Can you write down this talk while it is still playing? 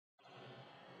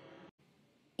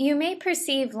You may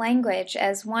perceive language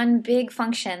as one big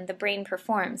function the brain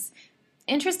performs.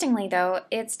 Interestingly, though,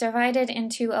 it's divided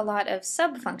into a lot of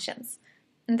sub-functions.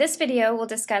 In this video, we'll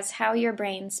discuss how your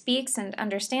brain speaks and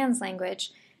understands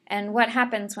language and what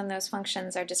happens when those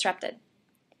functions are disrupted.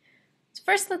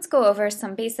 First, let's go over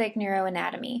some basic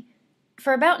neuroanatomy.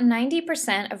 For about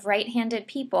 90% of right-handed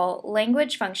people,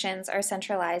 language functions are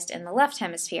centralized in the left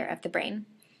hemisphere of the brain.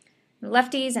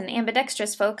 Lefties and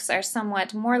ambidextrous folks are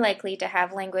somewhat more likely to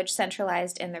have language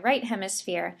centralized in the right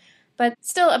hemisphere, but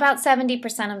still about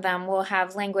 70% of them will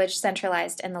have language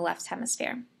centralized in the left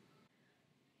hemisphere.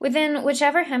 Within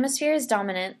whichever hemisphere is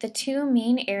dominant, the two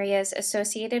main areas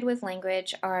associated with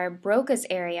language are Broca's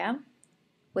area,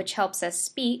 which helps us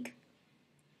speak,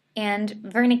 and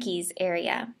Wernicke's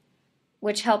area,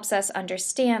 which helps us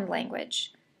understand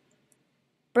language.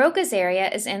 Broca's area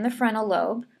is in the frontal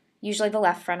lobe, usually the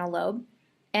left frontal lobe,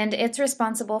 and it's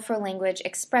responsible for language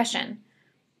expression.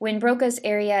 When Broca's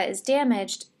area is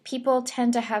damaged, people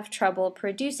tend to have trouble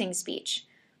producing speech.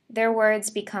 Their words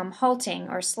become halting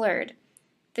or slurred.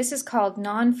 This is called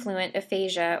non-fluent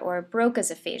aphasia or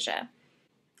Broca's aphasia.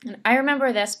 And I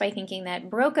remember this by thinking that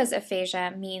Broca's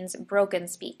aphasia means broken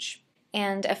speech.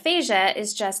 And aphasia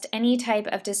is just any type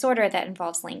of disorder that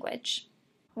involves language.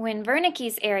 When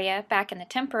Wernicke's area, back in the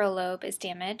temporal lobe, is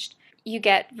damaged, you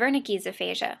get Wernicke's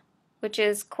aphasia, which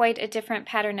is quite a different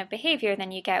pattern of behavior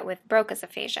than you get with Broca's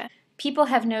aphasia. People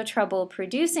have no trouble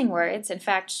producing words. In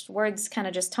fact, words kind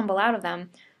of just tumble out of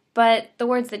them. But the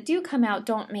words that do come out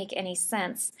don't make any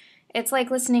sense. It's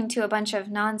like listening to a bunch of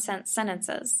nonsense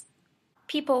sentences.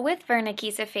 People with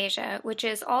Wernicke's aphasia, which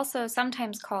is also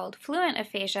sometimes called fluent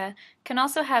aphasia, can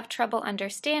also have trouble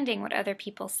understanding what other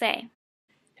people say.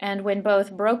 And when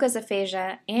both Broca's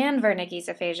aphasia and Wernicke's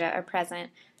aphasia are present,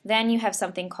 then you have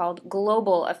something called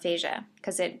global aphasia,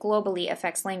 because it globally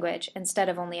affects language instead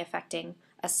of only affecting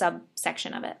a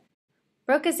subsection of it.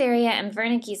 Broca's area and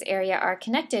Wernicke's area are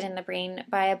connected in the brain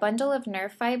by a bundle of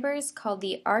nerve fibers called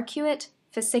the arcuate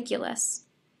fasciculus.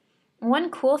 One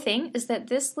cool thing is that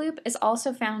this loop is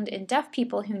also found in deaf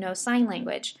people who know sign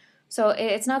language, so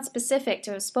it's not specific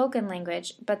to a spoken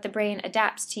language, but the brain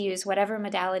adapts to use whatever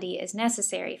modality is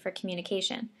necessary for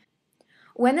communication.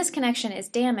 When this connection is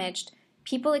damaged,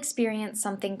 people experience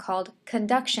something called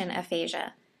conduction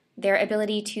aphasia. Their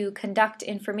ability to conduct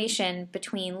information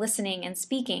between listening and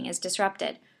speaking is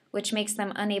disrupted, which makes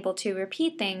them unable to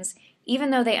repeat things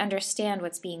even though they understand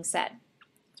what's being said.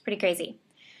 It's pretty crazy.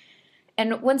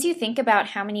 And once you think about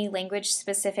how many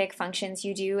language-specific functions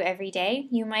you do every day,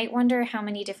 you might wonder how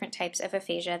many different types of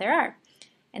aphasia there are.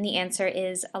 And the answer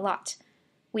is a lot.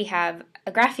 We have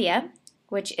agraphia,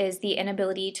 which is the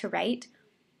inability to write,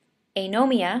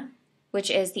 anomia,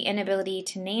 which is the inability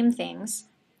to name things,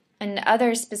 and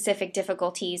other specific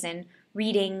difficulties in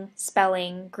reading,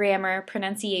 spelling, grammar,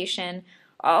 pronunciation,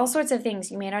 all sorts of things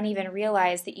you may not even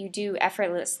realize that you do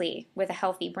effortlessly with a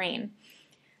healthy brain.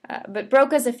 But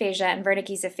Broca's aphasia and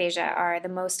Wernicke's aphasia are the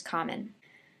most common.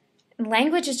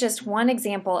 Language is just one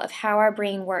example of how our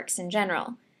brain works in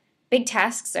general. Big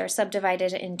tasks are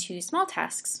subdivided into small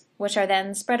tasks, which are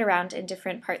then spread around in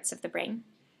different parts of the brain.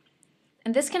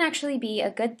 And this can actually be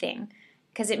a good thing,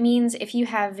 because it means if you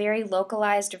have very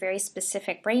localized or very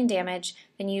specific brain damage,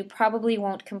 then you probably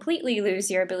won't completely lose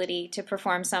your ability to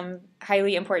perform some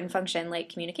highly important function like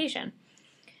communication.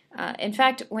 In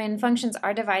fact, when functions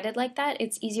are divided like that,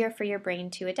 it's easier for your brain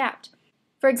to adapt.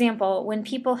 For example, when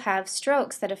people have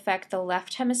strokes that affect the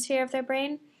left hemisphere of their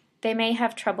brain, they may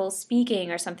have trouble speaking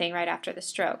or something right after the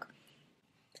stroke.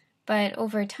 But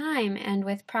over time and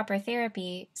with proper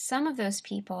therapy, some of those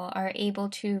people are able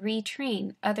to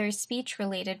retrain other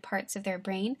speech-related parts of their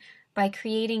brain by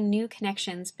creating new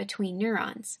connections between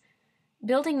neurons.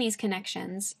 Building these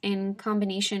connections, in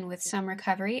combination with some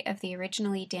recovery of the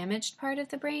originally damaged part of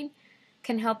the brain,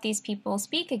 can help these people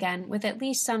speak again with at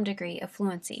least some degree of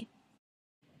fluency.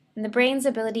 And the brain's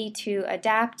ability to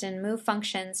adapt and move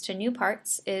functions to new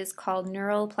parts is called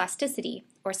neural plasticity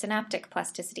or synaptic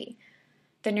plasticity.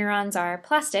 The neurons are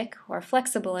plastic or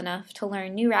flexible enough to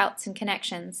learn new routes and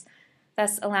connections,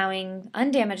 thus allowing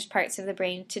undamaged parts of the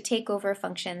brain to take over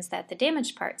functions that the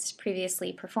damaged parts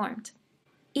previously performed.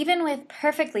 Even with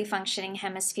perfectly functioning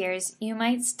hemispheres, you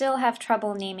might still have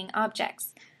trouble naming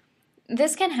objects.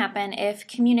 This can happen if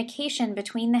communication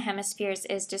between the hemispheres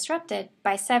is disrupted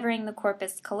by severing the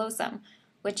corpus callosum,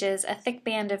 which is a thick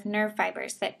band of nerve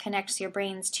fibers that connects your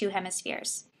brain's two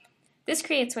hemispheres. This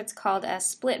creates what's called a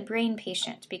split brain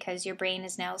patient because your brain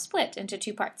is now split into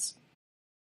two parts.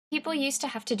 People used to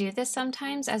have to do this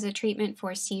sometimes as a treatment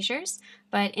for seizures,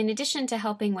 but in addition to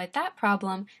helping with that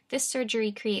problem, this surgery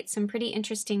creates some pretty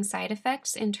interesting side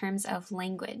effects in terms of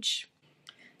language.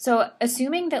 So,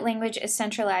 assuming that language is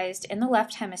centralized in the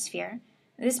left hemisphere,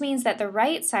 this means that the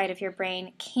right side of your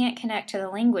brain can't connect to the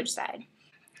language side.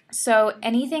 So,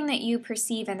 anything that you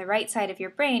perceive in the right side of your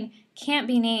brain can't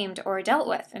be named or dealt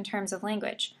with in terms of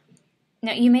language.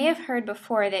 Now, you may have heard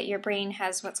before that your brain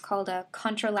has what's called a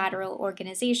contralateral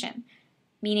organization,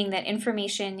 meaning that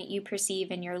information you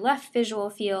perceive in your left visual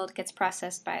field gets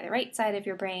processed by the right side of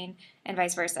your brain and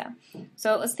vice versa.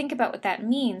 So let's think about what that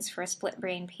means for a split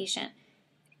brain patient.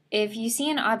 If you see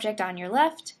an object on your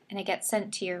left and it gets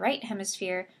sent to your right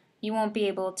hemisphere, you won't be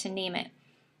able to name it.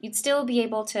 You'd still be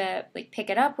able to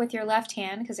pick it up with your left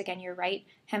hand, because again, your right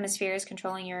hemisphere is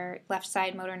controlling your left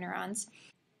side motor neurons.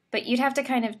 But you'd have to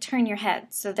kind of turn your head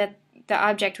so that the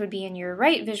object would be in your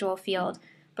right visual field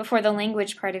before the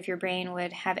language part of your brain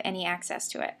would have any access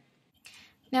to it.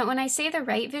 Now, when I say the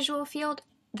right visual field,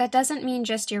 that doesn't mean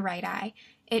just your right eye.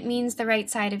 It means the right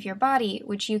side of your body,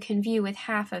 which you can view with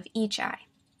half of each eye.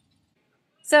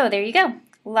 So there you go.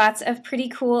 Lots of pretty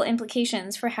cool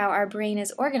implications for how our brain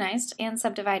is organized and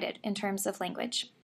subdivided in terms of language.